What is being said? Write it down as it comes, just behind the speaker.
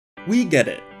We get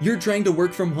it. You're trying to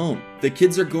work from home. The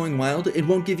kids are going wild and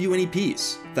won't give you any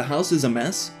peace. The house is a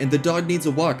mess, and the dog needs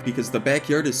a walk because the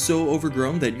backyard is so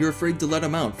overgrown that you're afraid to let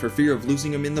him out for fear of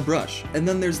losing him in the brush. And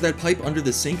then there's that pipe under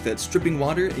the sink that's dripping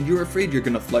water and you're afraid you're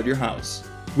gonna flood your house.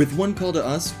 With one call to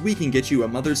us, we can get you a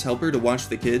mother's helper to watch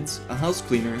the kids, a house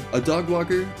cleaner, a dog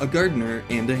walker, a gardener,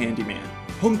 and a handyman.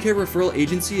 Home Care Referral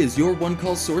Agency is your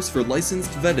one-call source for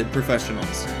licensed, vetted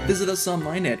professionals. Visit us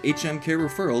online at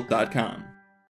hmcarereferral.com.